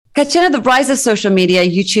Katrina, the rise of social media,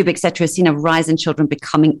 YouTube, etc., has seen a rise in children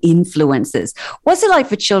becoming influencers. What's it like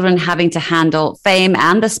for children having to handle fame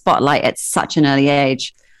and the spotlight at such an early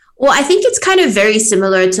age? Well, I think it's kind of very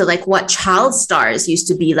similar to like what child stars used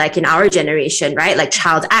to be like in our generation, right? Like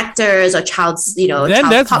child actors or child's, child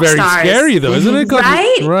that's pop very stars. scary though, isn't it?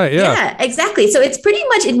 Right? Yeah, exactly. So it's pretty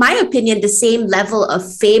much, in my opinion, the same level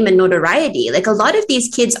of fame and notoriety. Like a lot of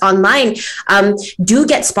these kids online do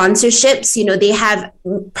get sponsorships. They have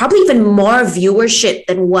probably even more viewership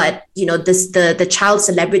than what, the child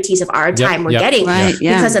celebrities of our time were getting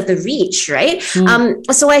because of the reach, right?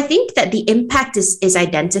 So I think that the impact is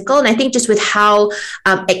identical. And I think just with how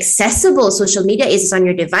accessible social media is on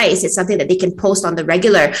your device, it's something that they can post on the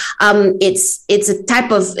regular. It's a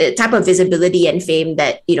type of visibility and fame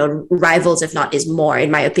that, rivals, if not is more,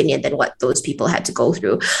 in my opinion, than what those people had to go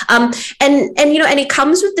through. And it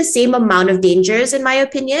comes with the same amount of dangers, in my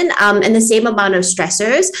opinion, and the same amount of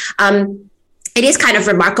stressors. It is kind of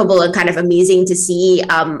remarkable and kind of amazing to see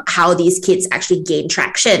how these kids actually gain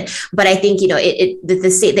traction. But I think,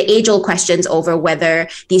 the age-old questions over whether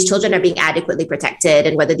these children are being adequately protected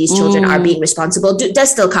and whether these children are being responsible does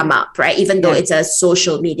still come up, right? Even though it's a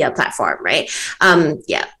social media platform, right?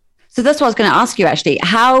 So that's what I was going to ask you, actually.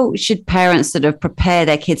 How should parents sort of prepare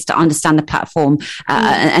their kids to understand the platform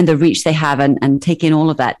and the reach they have and take in all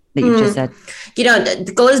of that you've just said?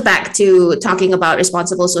 It goes back to talking about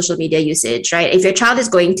responsible social media usage, right? If your child is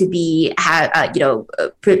going to be,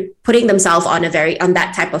 putting themselves on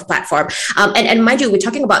that type of platform, and mind you, we're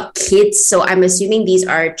talking about kids, so I'm assuming these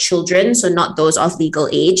are children, so not those of legal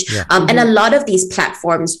age. And a lot of these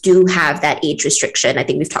platforms do have that age restriction. I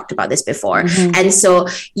think we've talked about this before, and so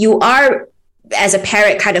you are, as a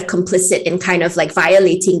parent, kind of complicit in kind of like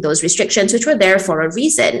violating those restrictions, which were there for a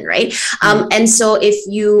reason, right? And so if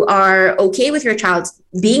you are okay with your child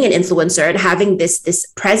being an influencer and having this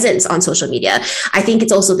presence on social media, I think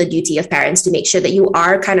it's also the duty of parents to make sure that you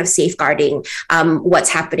are kind of safeguarding what's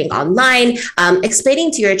happening online,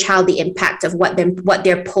 explaining to your child the impact of what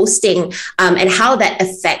they're posting and how that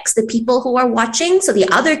affects the people who are watching. So the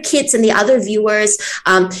other kids and the other viewers,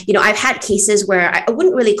 I've had cases where I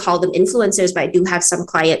wouldn't really call them influencers, but I do have some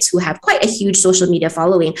clients who have quite a huge social media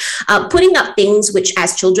following, putting up things which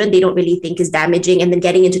as children they don't really think is damaging, and then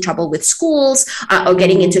getting into trouble with schools or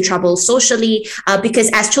getting into trouble socially because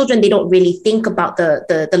as children they don't really think about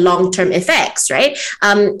the long-term effects, right?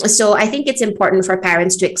 So I think it's important for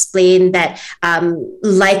parents to explain that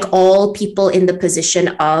like all people in the position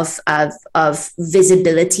of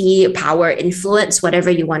visibility, power, influence, whatever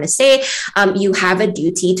you want to say, you have a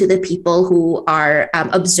duty to the people who are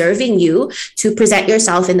observing you to present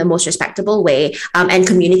yourself in the most respectable way and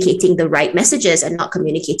communicating the right messages and not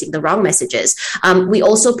communicating the wrong messages. We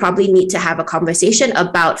also probably need to have a conversation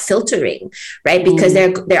about filtering, right? Because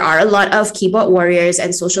there are a lot of keyboard warriors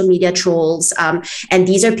and social media trolls. And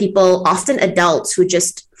these are people, often adults, who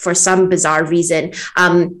just, for some bizarre reason,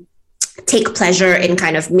 take pleasure in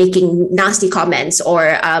kind of making nasty comments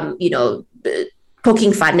or,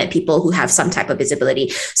 poking fun at people who have some type of visibility.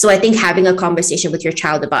 So I think having a conversation with your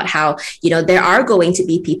child about how, there are going to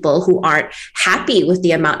be people who aren't happy with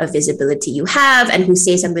the amount of visibility you have and who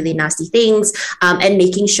say some really nasty things, and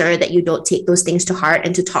making sure that you don't take those things to heart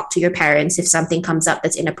and to talk to your parents if something comes up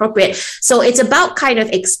that's inappropriate. So it's about kind of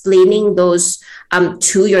explaining those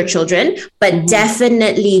to your children, but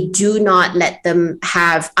definitely do not let them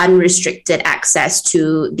have unrestricted access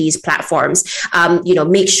to these platforms.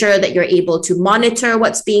 Make sure that you're able to monitor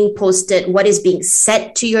what's being posted, what is being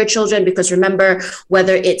said to your children, because remember,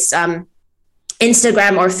 whether it's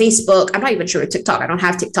Instagram or Facebook, I'm not even sure with TikTok. I don't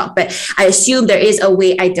have TikTok, but I assume there is a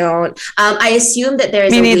way. I don't. I assume that there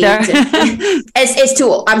is a way.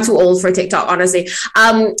 I'm too old for TikTok, honestly.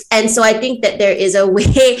 And so I think that there is a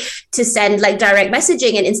way to send like direct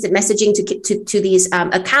messaging and instant messaging to these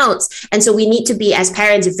accounts. And so we need to be, as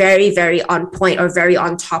parents, very, very on point or very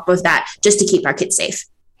on top of that, just to keep our kids safe.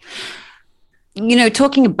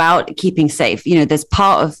 Talking about keeping safe, there's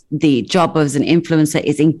part of the job as an influencer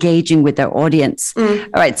is engaging with their audience. All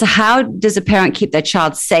right. So how does a parent keep their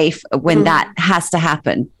child safe when that has to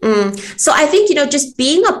happen? So I think, just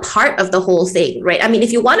being a part of the whole thing, right? I mean,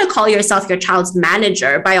 if you want to call yourself your child's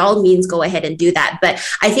manager, by all means, go ahead and do that. But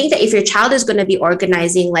I think that if your child is going to be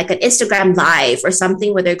organizing like an Instagram live or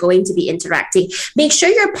something where they're going to be interacting, make sure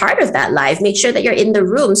you're part of that live. Make sure that you're in the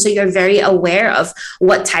room so you're very aware of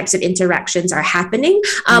what types of interactions are are happening.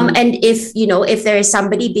 And if there is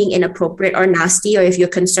somebody being inappropriate or nasty, or if you're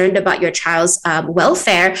concerned about your child's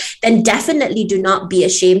welfare, then definitely do not be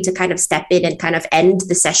ashamed to kind of step in and kind of end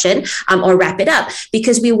the session or wrap it up,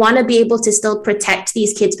 because we want to be able to still protect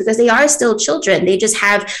these kids because they are still children. They just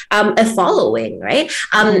have a following, right?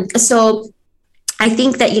 So I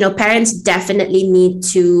think that, parents definitely need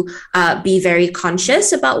to be very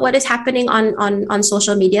conscious about what is happening on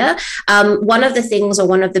social media. One of the things, or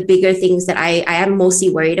one of the bigger things that I am mostly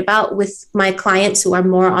worried about with my clients who are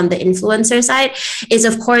more on the influencer side is,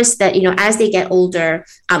 of course, that, as they get older,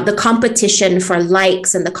 the competition for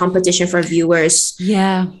likes and the competition for viewers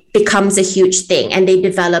becomes a huge thing. And they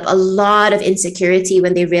develop a lot of insecurity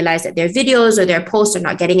when they realize that their videos or their posts are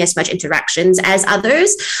not getting as much interactions as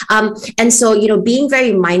others. And so, being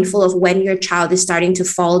very mindful of when your child is starting to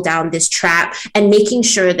fall down this trap and making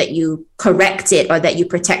sure that you correct it or that you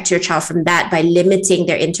protect your child from that by limiting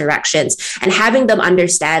their interactions and having them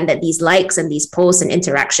understand that these likes and these posts and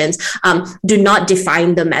interactions do not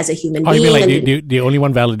define them as a human being. You mean like they only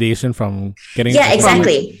want validation from getting... Yeah,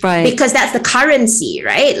 exactly. Right. Because that's the currency,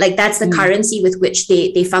 right? Like that's the currency with which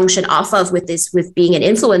they function off of with being an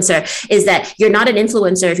influencer, is that you're not an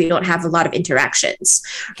influencer if you don't have a lot of interactions,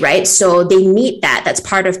 right? So they meet that. That's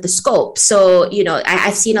part of the scope. So,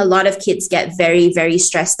 I've seen a lot of kids get very, very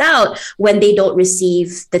stressed out when they don't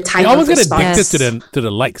receive the type of response. They almost get addicted to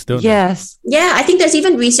the likes, don't they? Yes. Yeah, I think there's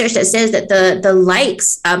even research that says that the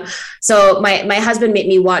likes. So my husband made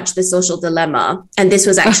me watch The Social Dilemma, and this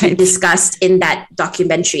was actually discussed in that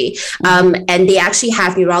documentary. And they actually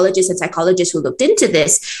have neurologists and psychologists who looked into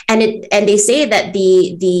this, and they say that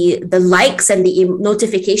the likes and the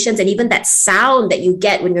notifications and even that sound that you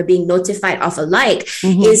get when you're being notified of a like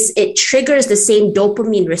is it triggers the same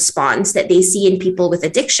dopamine response that they see in people with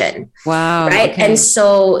addiction. Wow. Right. Okay. And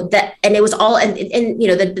so it was all, and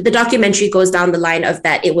the documentary goes down the line of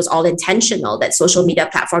that it was all intentional, that social media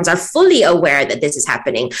platforms are fully aware that this is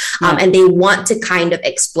happening. And they want to kind of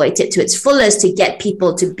exploit it to its fullest to get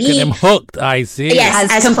people to be... Get them hooked, I see.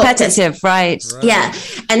 Yes, as competitive, right. Yeah.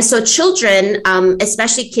 And so children,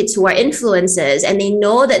 especially kids who are influencers, and they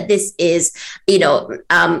know that this is,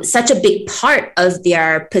 such a big part of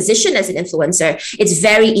their position as an influencer, it's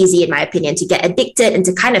very easy, in my opinion, to get addicted and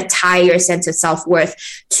to kind of tie your sense of self-worth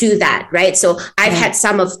to that, right? So I've had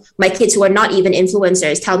some of my kids who are not even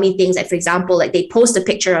influencers tell me things like, for example, like they post a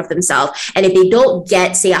picture of themselves, and if they don't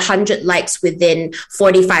get, say, 100 likes within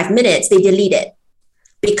 45 minutes, they delete it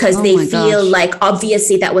because they feel like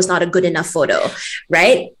obviously that was not a good enough photo,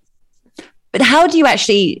 right? But how do you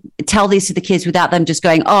actually tell these to the kids without them just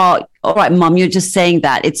going, oh, all right, mom, you're just saying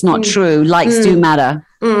that. It's not true. Likes do matter.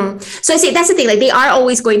 So I say that's the thing, like they are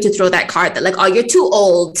always going to throw that card that like, oh, you're too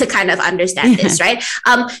old to kind of understand this, right?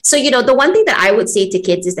 So, the one thing that I would say to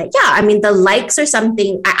kids is that, the likes are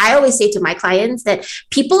something I always say to my clients, that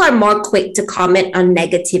people are more quick to comment on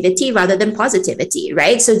negativity rather than positivity,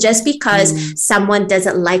 right? So just because someone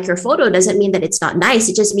doesn't like your photo doesn't mean that it's not nice.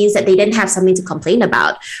 It just means that they didn't have something to complain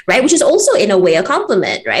about, right? Which is also in a way a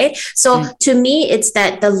compliment, right? So to me, it's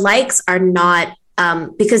that the likes are not,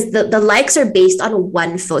 because the likes are based on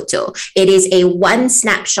one photo. It is a one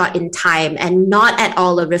snapshot in time and not at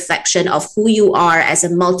all a reflection of who you are as a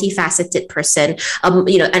multifaceted person,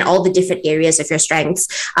 and all the different areas of your strengths.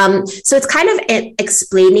 So it's kind of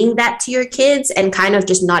explaining that to your kids and kind of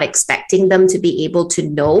just not expecting them to be able to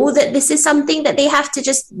know that this is something that they have to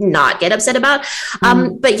just not get upset about.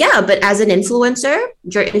 But as an influencer,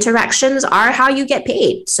 your interactions are how you get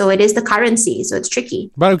paid. So it is the currency. So it's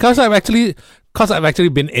tricky. But because I've actually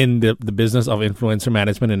been in the business of influencer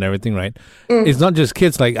management and everything, right? It's not just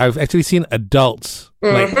kids. Like I've actually seen adults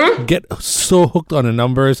like get so hooked on the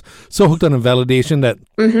numbers, so hooked on the validation that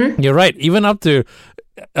you're right. Even up to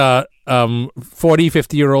 40,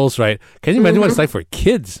 50-year-olds, right? Can you imagine what it's like for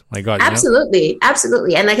kids? My God. Absolutely.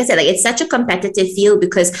 Absolutely. And like I said, like it's such a competitive field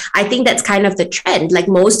because I think that's kind of the trend. Like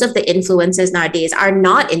most of the influencers nowadays are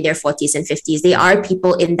not in their 40s and 50s. They are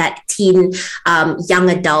people in that teen, young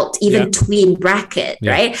adult, even tween bracket,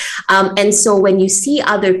 right? And so when you see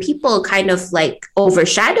other people kind of like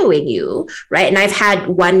overshadowing you, right? And I've had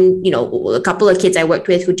a couple of kids I worked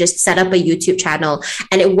with who just set up a YouTube channel,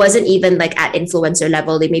 and it wasn't even like at influencer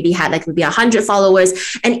level. They maybe had like maybe 100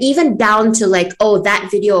 followers, and even down to like, oh, that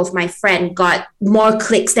video of my friend got more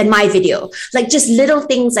clicks than my video. Like just little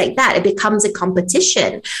things like that. It becomes a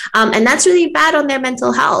competition. And that's really bad on their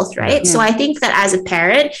mental health, right? So I think that as a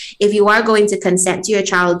parent, if you are going to consent to your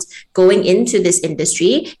child going into this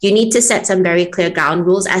industry, you need to set some very clear ground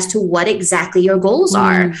rules as to what exactly your goals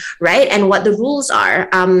are, right? And what the rules are,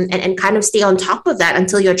 and kind of stay on top of that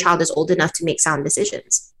until your child is old enough to make sound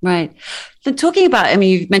decisions. Right. So talking about, I mean,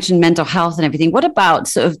 you've mentioned mental health and everything. What about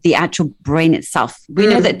sort of the actual brain itself? We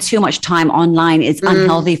know that too much time online is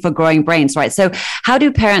unhealthy for growing brains, right? So how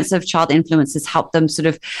do parents of child influencers help them sort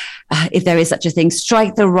of, if there is such a thing,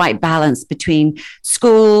 strike the right balance between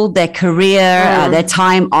school, their career, their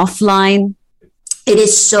time offline? It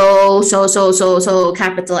is so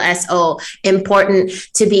capital SO important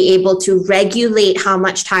to be able to regulate how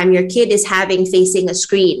much time your kid is having facing a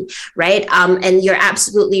screen, right? And you're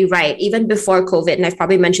absolutely right. Even before COVID, and I've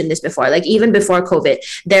probably mentioned this before, like even before COVID,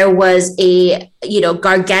 there was a,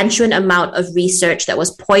 gargantuan amount of research that was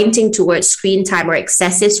pointing towards screen time or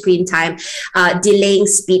excessive screen time, delaying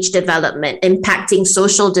speech development, impacting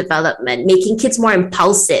social development, making kids more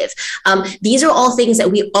impulsive. These are all things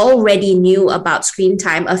that we already knew about screen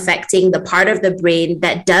time affecting the part of the brain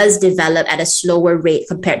that does develop at a slower rate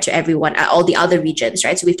compared to all the other regions,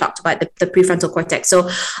 right? So we've talked about the prefrontal cortex. So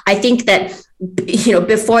I think that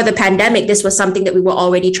before the pandemic, this was something that we were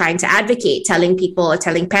already trying to advocate, telling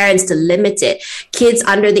parents to limit it. Kids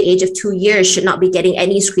under the age of 2 years should not be getting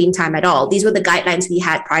any screen time at all. These were the guidelines we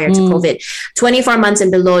had prior to COVID. 24 months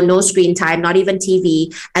and below, no screen time, not even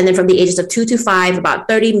TV. And then from the ages of 2 to 5, about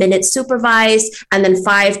 30 minutes supervised. And then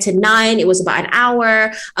 5 to 9, it was about an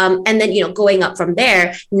hour. And then, going up from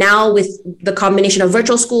there, now with the combination of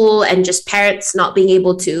virtual school and just parents not being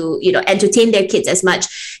able to, entertain their kids as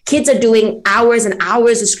much, kids are doing hours and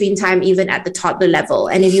hours of screen time, even at the toddler level.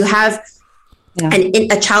 And if you have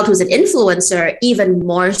a child who's an influencer, even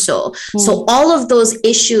more so. So all of those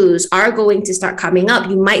issues are going to start coming up.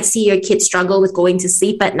 You might see your kids struggle with going to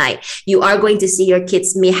sleep at night. You are going to see your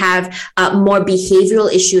kids may have more behavioral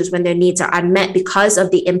issues when their needs are unmet because of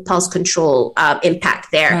the impulse control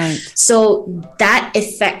impact there. Right. So that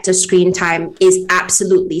effect of screen time is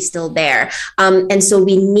absolutely still there. And so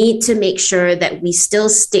we need to make sure that we still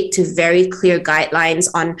stick to very clear guidelines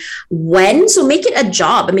on when. So make it a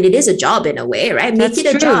job. I mean, it is a job in a way. Right? Make it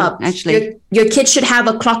a job. Actually, your kids should have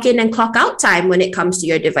a clock in and clock out time when it comes to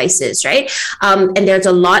your devices, right? And there's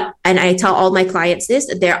a lot, and I tell all my clients this,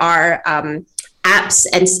 there are apps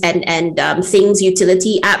and things,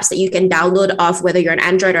 utility apps that you can download off, whether you're an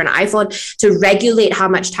Android or an iPhone, to regulate how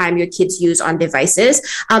much time your kids use on devices.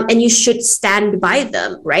 And you should stand by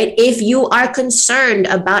them, right? If you are concerned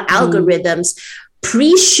about algorithms,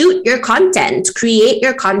 pre-shoot your content, create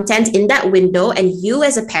your content in that window, and you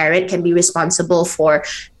as a parent can be responsible for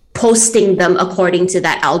posting them according to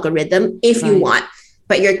that algorithm if you want.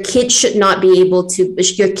 But your kid should not feel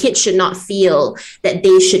that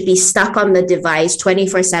they should be stuck on the device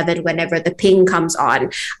 24/7 whenever the ping comes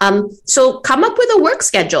on. So come up with a work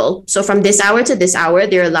schedule. So from this hour to this hour,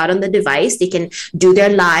 they're allowed on the device. They can do their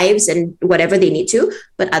lives and whatever they need to,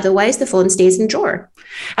 but otherwise the phone stays in drawer.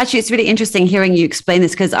 Actually, it's really interesting hearing you explain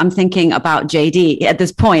this, because I'm thinking about JD at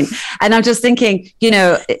this point. And I'm just thinking,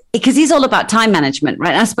 because he's all about time management,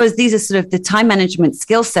 right? And I suppose these are sort of the time management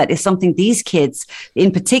skill set is something these kids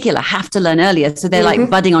in particular have to learn earlier. So they're like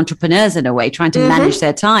budding entrepreneurs in a way, trying to manage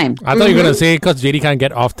their time. I thought you were going to say because JD can't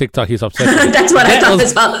get off TikTok, he's upset. That's what I thought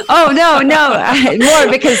as well. Oh, no.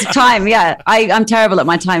 More because time. Yeah. I'm terrible at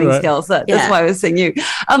my timing skills. That's why I was saying you.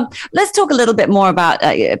 Let's talk a little bit more about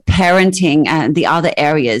parenting and the other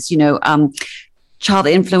areas. Child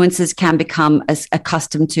influencers can become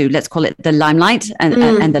accustomed to, let's call it the limelight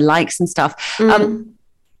and the likes and stuff.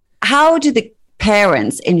 How do the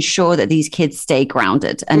parents ensure that these kids stay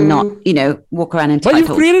grounded and not, walk around entitled? But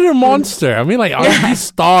you've created a monster. I mean, like, are these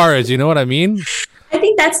stars? You know what I mean? I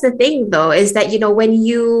think that's the thing, though, is that, when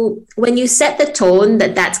you set the tone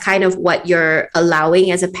that's kind of what you're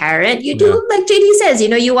allowing as a parent, you do, like JD says,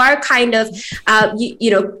 you are kind of, I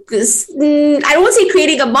don't want to say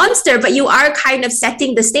creating a monster, but you are kind of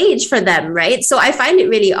setting the stage for them, right? So I find it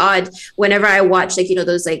really odd whenever I watch,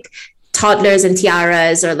 those toddlers and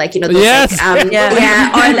tiaras, or those or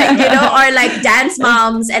dance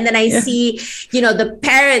moms, and then I see the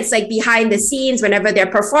parents behind the scenes whenever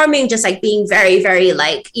they're performing, just being very, very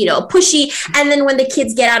pushy, and then when the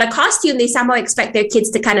kids get out of costume, they somehow expect their kids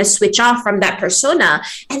to kind of switch off from that persona,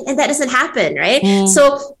 and that doesn't happen, right?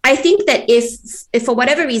 So I think that if for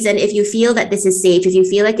whatever reason, if you feel that this is safe, if you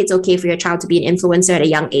feel like it's okay for your child to be an influencer at a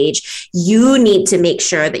young age, you need to make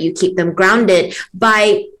sure that you keep them grounded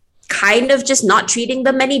by kind of just not treating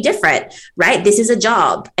them any different, right? This is a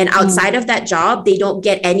job. And outside of that job, they don't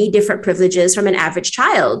get any different privileges from an average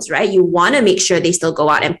child, right? You want to make sure they still go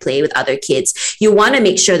out and play with other kids. You want to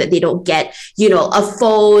make sure that they don't get, a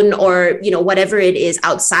phone or, whatever it is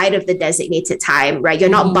outside of the designated time, right? You're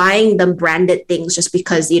not buying them branded things just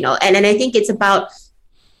because, and I think it's about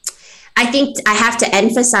I think I have to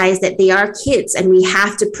emphasize that they are kids and we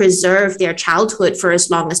have to preserve their childhood for as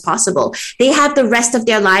long as possible. They have the rest of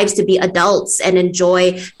their lives to be adults and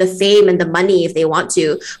enjoy the fame and the money if they want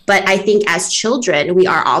to. But I think as children, we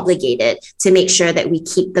are obligated to make sure that we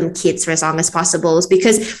keep them kids for as long as possible,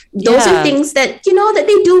 because those are things that, that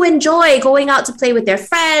they do enjoy, going out to play with their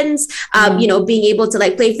friends, being able to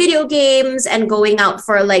like play video games and going out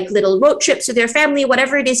for like little road trips with their family,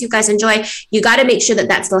 whatever it is you guys enjoy. You got to make sure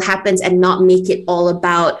that still happens and not make it all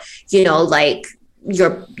about, like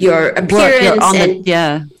your appearance and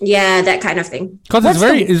that kind of thing. Because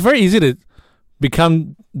it's very easy to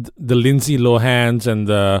become the Lindsay Lohans and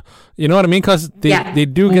the, you know what I mean? Because they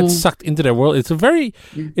do get sucked into their world. It's a very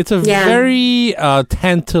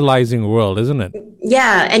tantalizing world, isn't it?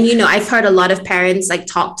 Yeah. And, I've heard a lot of parents like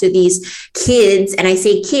talk to these kids, and I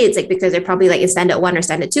say kids like because they're probably like in standard 1 or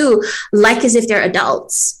standard 2, like as if they're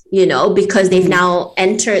adults, because they've now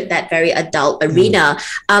entered that very adult arena.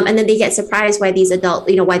 And then they get surprised why these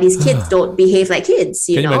kids don't behave like kids,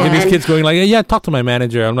 Can you imagine these kids going like, yeah, talk to my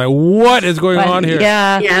manager. I'm like, what is going on here?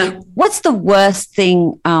 Yeah. What's the worst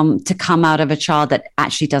thing to come out of a child that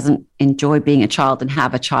actually doesn't enjoy being a child and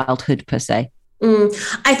have a childhood per se?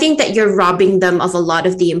 I think that you're robbing them of a lot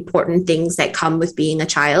of the important things that come with being a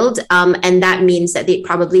child. And that means that they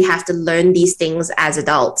probably have to learn these things as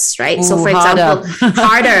adults, right? So for example,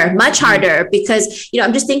 much harder, because,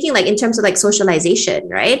 I'm just thinking like in terms of like socialization,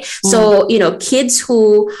 right? So, kids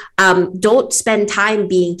who don't spend time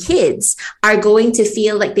being kids are going to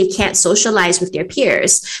feel like they can't socialize with their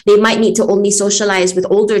peers. They might need to only socialize with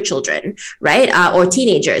older children, right? Or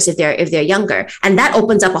teenagers if they're younger. And that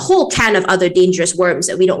opens up a whole can of other dangerous worms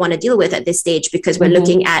that we don't want to deal with at this stage, because we're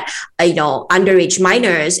looking at, underage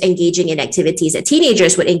minors engaging in activities that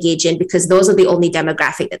teenagers would engage in, because those are the only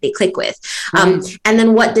demographic that they click with. And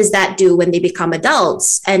then what does that do when they become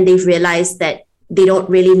adults and they've realized that they don't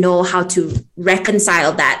really know how to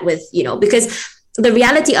reconcile that with, because the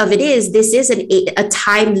reality of it is this is a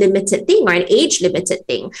time limited thing or an age limited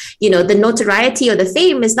thing. The notoriety or the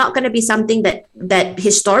fame is not going to be something that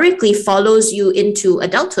historically follows you into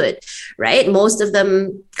adulthood, right? Most of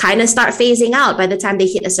them kind of start phasing out by the time they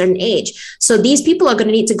hit a certain age. So these people are going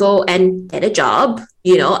to need to go and get a job,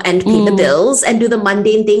 and pay the bills and do the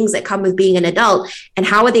mundane things that come with being an adult. And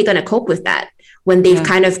how are they going to cope with that when they've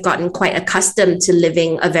kind of gotten quite accustomed to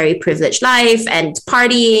living a very privileged life and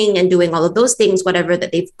partying and doing all of those things, whatever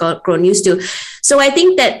that they've grown used to. So I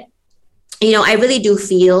think that, I really do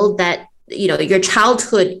feel that, your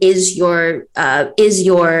childhood is your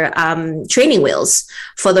training wheels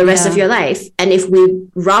for the rest of your life. And if we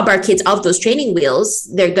rob our kids of those training wheels,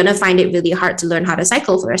 they're going to find it really hard to learn how to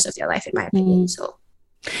cycle for the rest of their life, in my opinion. So.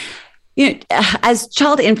 As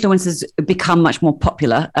child influencers become much more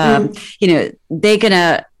popular, they're going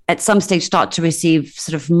to at some stage start to receive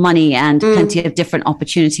sort of money and plenty of different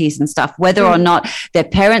opportunities and stuff, whether or not their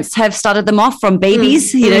parents have started them off from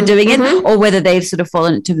babies, doing it, or whether they've sort of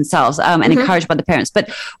fallen into themselves and encouraged by the parents.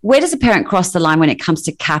 But where does a parent cross the line when it comes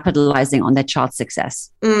to capitalizing on their child's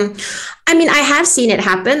success? I mean, I have seen it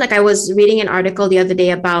happen. Like I was reading an article the other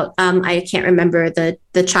day about, I can't remember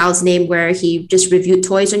the child's name, where he just reviewed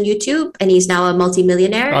toys on YouTube and he's now a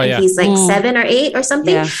multimillionaire. And he's like 7 or 8 or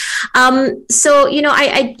something. Yeah. So,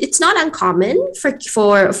 it's not uncommon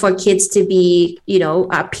for kids to be,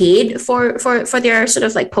 paid for their sort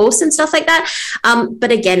of like posts and stuff like that.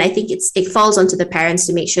 But again, I think it falls onto the parents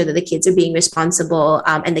to make sure that the kids are being responsible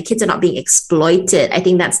and the kids are not being exploited. I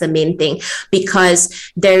think that's the main thing,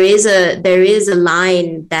 because there is a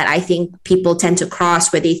line that I think people tend to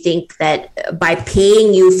cross where they think that by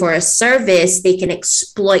paying you for a service, they can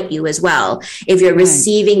exploit you as well. If you're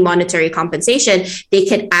receiving monetary compensation, they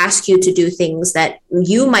can ask you to do things that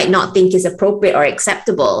you might not think is appropriate or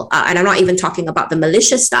acceptable. And I'm not even talking about the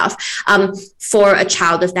malicious stuff for a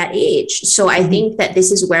child of that age. So I think that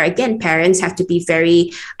this is where, again, parents have to be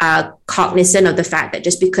very cognizant of the fact that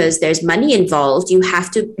just because there's money involved,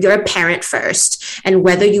 you're a parent first. And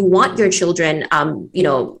whether you want your children,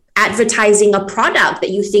 advertising a product that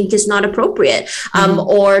you think is not appropriate,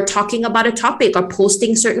 or talking about a topic or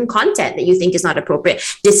posting certain content that you think is not appropriate,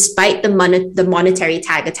 despite the monetary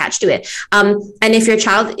tag attached to it. And if your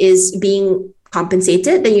child is being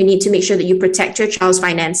compensated, then you need to make sure that you protect your child's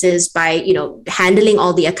finances by, handling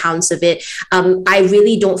all the accounts of it. I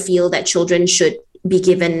really don't feel that children should be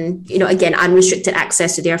given, again, unrestricted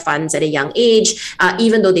access to their funds at a young age.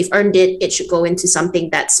 Even though they've earned it, it should go into something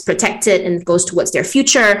that's protected and goes towards their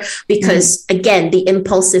future. Because again, the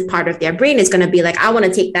impulsive part of their brain is going to be like, I want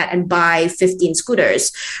to take that and buy 15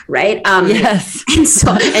 scooters, right? Yes.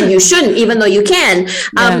 And you shouldn't, even though you can.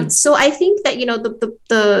 So I think that,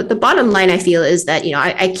 the bottom line I feel is that,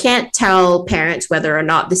 I can't tell parents whether or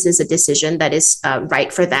not this is a decision that is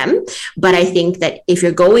right for them. But I think that if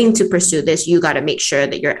you're going to pursue this, you got to make sure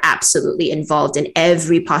that you're absolutely involved in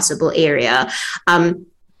every possible area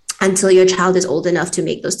until your child is old enough to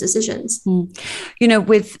make those decisions.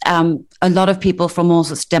 With a lot of people from all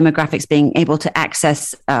sorts of demographics being able to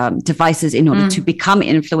access devices in order to become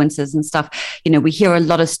influencers and stuff, we hear a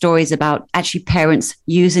lot of stories about actually parents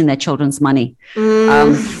using their children's money,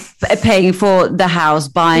 paying for the house,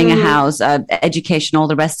 buying a house, education, all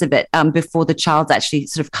the rest of it, before the child's actually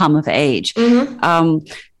sort of come of age.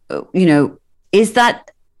 Is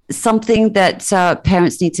that something that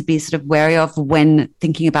parents need to be sort of wary of when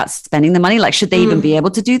thinking about spending the money? Like, should they even be able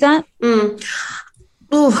to do that?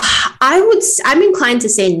 I'm inclined to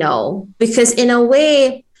say no, because in a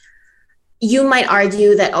way, you might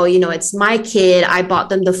argue that, it's my kid, I bought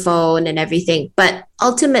them the phone and everything, but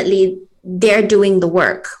ultimately they're doing the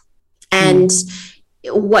work. And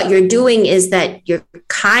what you're doing is that you're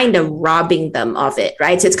kind of robbing them of it,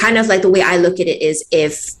 right? So it's kind of like, the way I look at it is,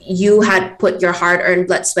 if you had put your hard-earned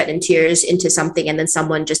blood, sweat, and tears into something, and then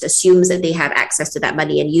someone just assumes that they have access to that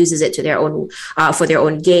money and uses it to their own for their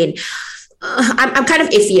own gain. I'm kind of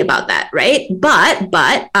iffy about that, right? But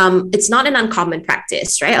it's not an uncommon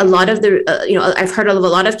practice, right? A lot of the, I've heard of a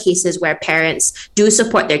lot of cases where parents do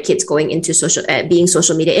support their kids going into being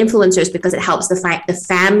social media influencers, because it helps the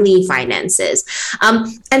family finances.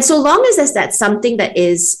 And so long as that's something that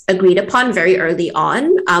is agreed upon very early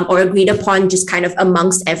on, or agreed upon just kind of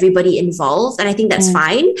amongst everybody involved, and I think that's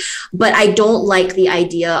fine. But I don't like the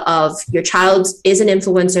idea of your child is an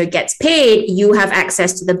influencer, gets paid, you have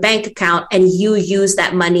access to the bank account, and you use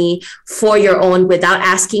that money for your own without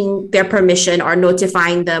asking their permission or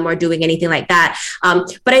notifying them or doing anything like that.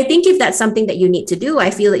 But I think if that's something that you need to do, I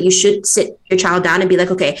feel that you should sit your child down and be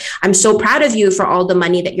like, okay, I'm so proud of you for all the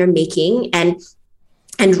money that you're making. And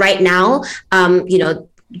right now,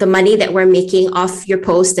 the money that we're making off your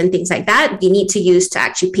post and things like that, you need to use to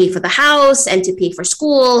actually pay for the house and to pay for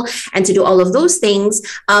school and to do all of those things.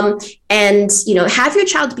 And have your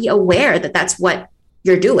child be aware that that's what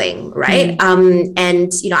you're doing, right?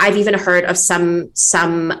 And I've even heard of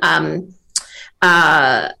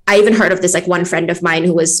I even heard of this, like one friend of mine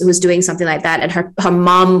who was doing something like that, and her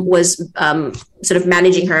mom was sort of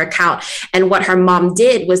managing her account. And what her mom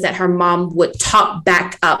did was that her mom would top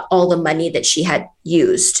back up all the money that she had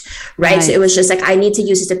used, right? So it was just like, I need to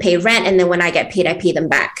use it to pay rent, and then when I get paid, I pay them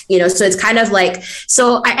back. So it's kind of like,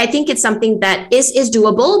 so I think it's something that is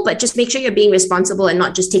doable, but just make sure you're being responsible and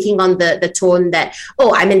not just taking on the tone that,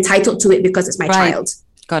 oh, I'm entitled to it because it's my child.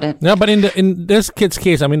 Got it. No, but in this kid's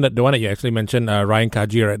case, I mean, the one that you actually mentioned, Ryan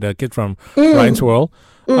Kaji, right, the kid from Ryan's World,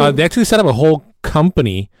 they actually set up a whole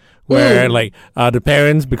company where the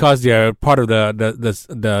parents, because they're part of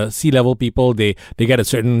the C-level people, they get a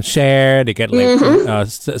certain share, they get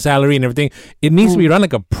salary and everything. It needs to be run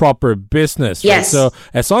like a proper business. Yes. Right? So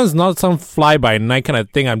as long as it's not some fly-by-night kind of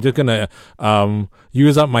thing, I'm just gonna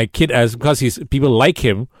use up my kid because people like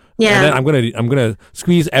him. Yeah. And then I'm gonna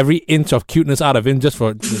squeeze every inch of cuteness out of him just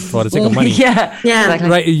for the sake of money. Yeah. Exactly.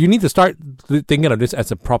 Right. You need to start thinking of this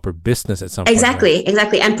as a proper business at some point.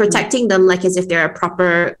 Exactly. And protecting them like as if they're a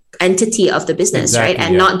proper entity of the business, right?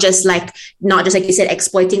 And not just like you said,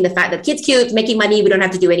 exploiting the fact that kid's cute, making money, we don't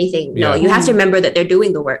have to do anything. No, you have to remember that they're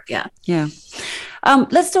doing the work. Yeah.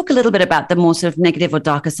 Let's talk a little bit about the more sort of negative or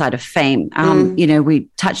darker side of fame. We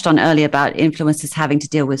touched on earlier about influencers having to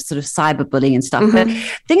deal with sort of cyberbullying and stuff, but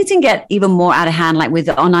things can get even more out of hand, like with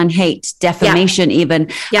online hate, defamation, even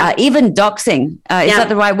doxing. Is that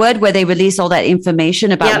the right word? Where they release all that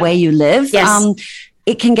information about where you live. Yes.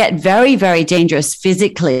 It can get very, very dangerous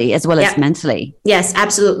physically as well as mentally. Yes,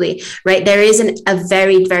 absolutely. Right. There is a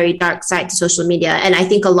very, very dark side to social media. And I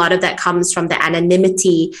think a lot of that comes from the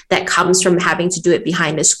anonymity that comes from having to do it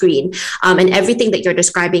behind a screen. And everything that you're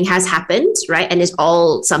describing has happened, right? And is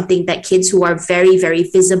all something that kids who are very, very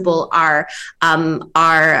visible are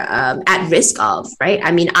at risk of, right?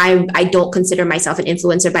 I mean, I don't consider myself an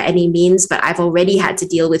influencer by any means, but I've already had to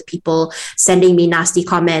deal with people sending me nasty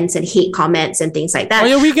comments and hate comments and things like that. Oh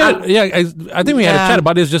yeah, we get it. Yeah, I think we had a chat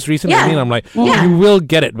about this just recently. Yeah. And I'm like, you will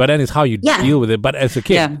get it, but then it's how you deal with it. But as a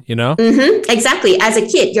kid, you know? Exactly. As a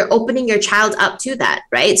kid, you're opening your child up to that,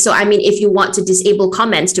 right? So, I mean, if you want to disable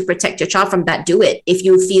comments to protect your child from that, do it. If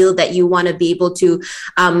you feel that you want to be able to,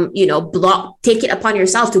 take it upon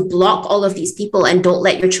yourself to block all of these people and don't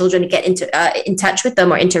let your children get in touch with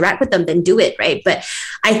them or interact with them, then do it, right? But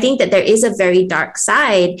I think that there is a very dark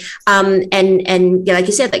side, and like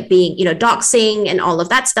you said, like being, doxing and all of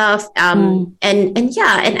that stuff, and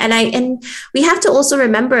we have to also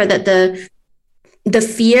remember that the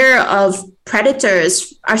fear of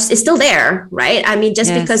predators is still there, right? I mean,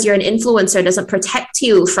 just because you're an influencer doesn't protect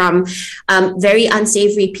you from very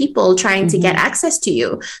unsavory people trying to get access to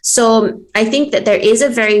you. So I think that there is a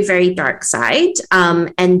very, very dark side,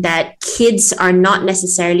 and that kids are not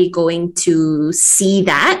necessarily going to see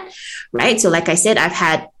that, right? So like I said, I've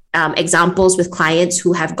had examples with clients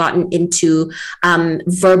who have gotten into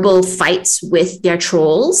verbal fights with their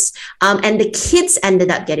trolls, and the kids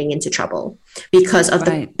ended up getting into trouble because of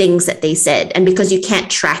the things that they said, and because you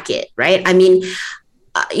can't track it, right? I mean,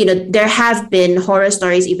 there have been horror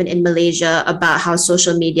stories even in Malaysia about how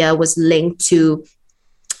social media was linked to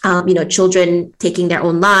children taking their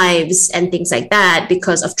own lives and things like that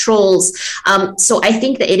because of trolls. So I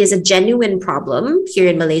think that it is a genuine problem here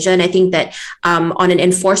in Malaysia. And I think that on an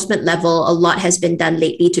enforcement level, a lot has been done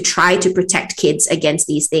lately to try to protect kids against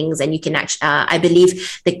these things. And you can actually, I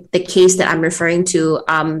believe the case that I'm referring to,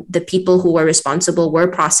 the people who were responsible were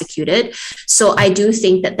prosecuted. So I do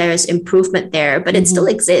think that there is improvement there, but it still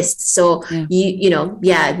exists. So we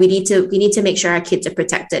need to make sure our kids are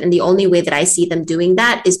protected. And the only way that I see them doing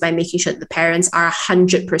that is by making sure that the parents are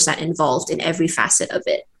 100% involved in every facet of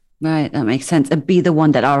it. Right, that makes sense. And be the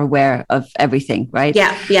one that are aware of everything, right?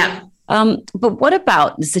 Yeah. But what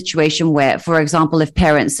about the situation where, for example, if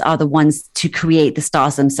parents are the ones to create the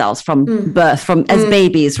stars themselves from birth, as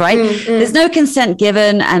babies, right? There's no consent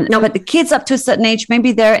given, but the kids up to a certain age,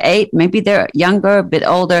 maybe they're 8, maybe they're younger, a bit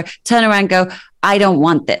older, turn around and go, I don't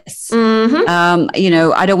want this.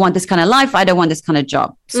 I don't want this kind of life. I don't want this kind of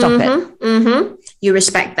job. Stop it. You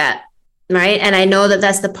respect that, right? And I know that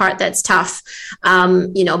that's the part that's tough,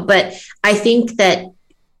 but I think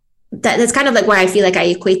that's kind of like where I feel like I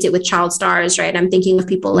equate it with child stars, right? I'm thinking of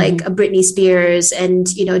people like Britney Spears and,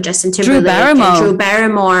 Justin Timberlake and Drew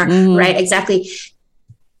Barrymore, right? Exactly.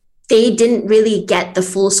 They didn't really get the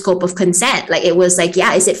full scope of consent. Like, it was like,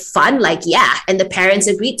 is it fun? Like, yeah. And the parents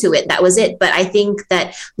agreed to it. That was it. But I think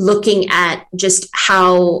that looking at just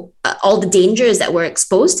how all the dangers that were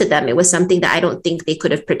exposed to them, it was something that I don't think they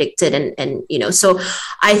could have predicted. And so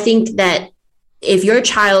I think that if your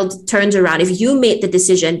child turns around, if you made the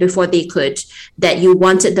decision before they could, that you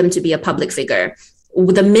wanted them to be a public figure,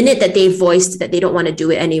 the minute that they voiced that they don't want to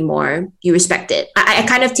do it anymore, you respect it. I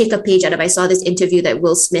kind of take a page out of, I saw this interview that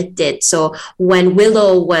Will Smith did. So when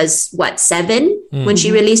Willow was 7, when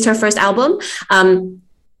she released her first album,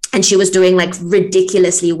 and she was doing like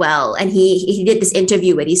ridiculously well. And he did this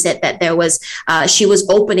interview where he said that there was, she was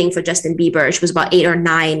opening for Justin Bieber. She was about 8 or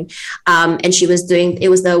 9. And she was doing, it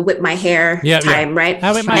was the whip my hair time, right?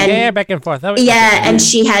 I whip my hair back and forth. And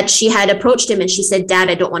she had approached him and she said, Dad,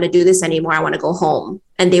 I don't want to do this anymore. I want to go home.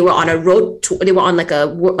 And they were on a road tour. They were on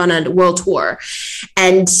on a world tour.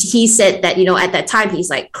 And he said that, at that time,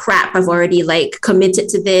 he's like, crap, I've already like committed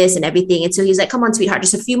to this and everything. And so he's like, come on, sweetheart,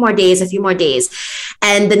 just a few more days.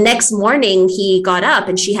 And the next morning he got up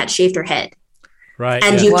and she had shaved her head. Right.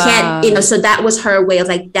 And you can't, so that was her way of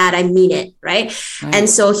like, Dad, I mean it. Right. And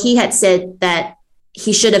so he had said that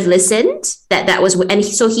he should have listened, that was, and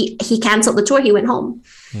so he canceled the tour. He went home.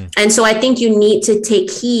 And so I think you need to take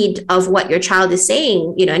heed of what your child is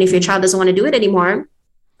saying, and if your child doesn't want to do it anymore,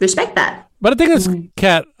 respect that. But the thing is,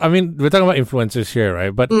 Kat, I mean, we're talking about influencers here, right?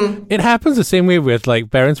 But it happens the same way with like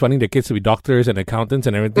parents wanting their kids to be doctors and accountants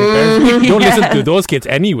and everything. Parents don't listen to those kids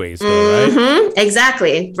anyways, though, right?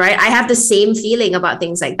 Exactly, right? I have the same feeling about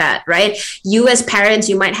things like that, right? You as parents,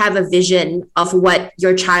 you might have a vision of what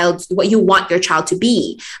you want your child to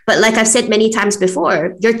be. But like I've said many times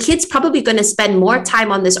before, your kid's probably going to spend more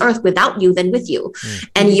time on this earth without you than with you.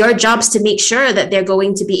 And your job's to make sure that they're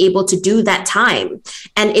going to be able to do that time.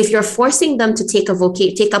 And if you're forcing them to take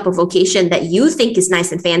up a vocation that you think is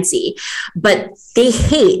nice and fancy, but they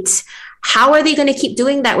hate, how are they going to keep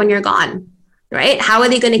doing that when you're gone? Right? How are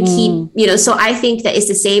they going to keep, so I think that it's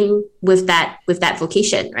the same with that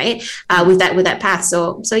vocation, right? With that path.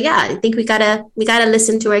 So yeah, I think we gotta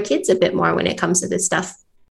listen to our kids a bit more when it comes to this stuff.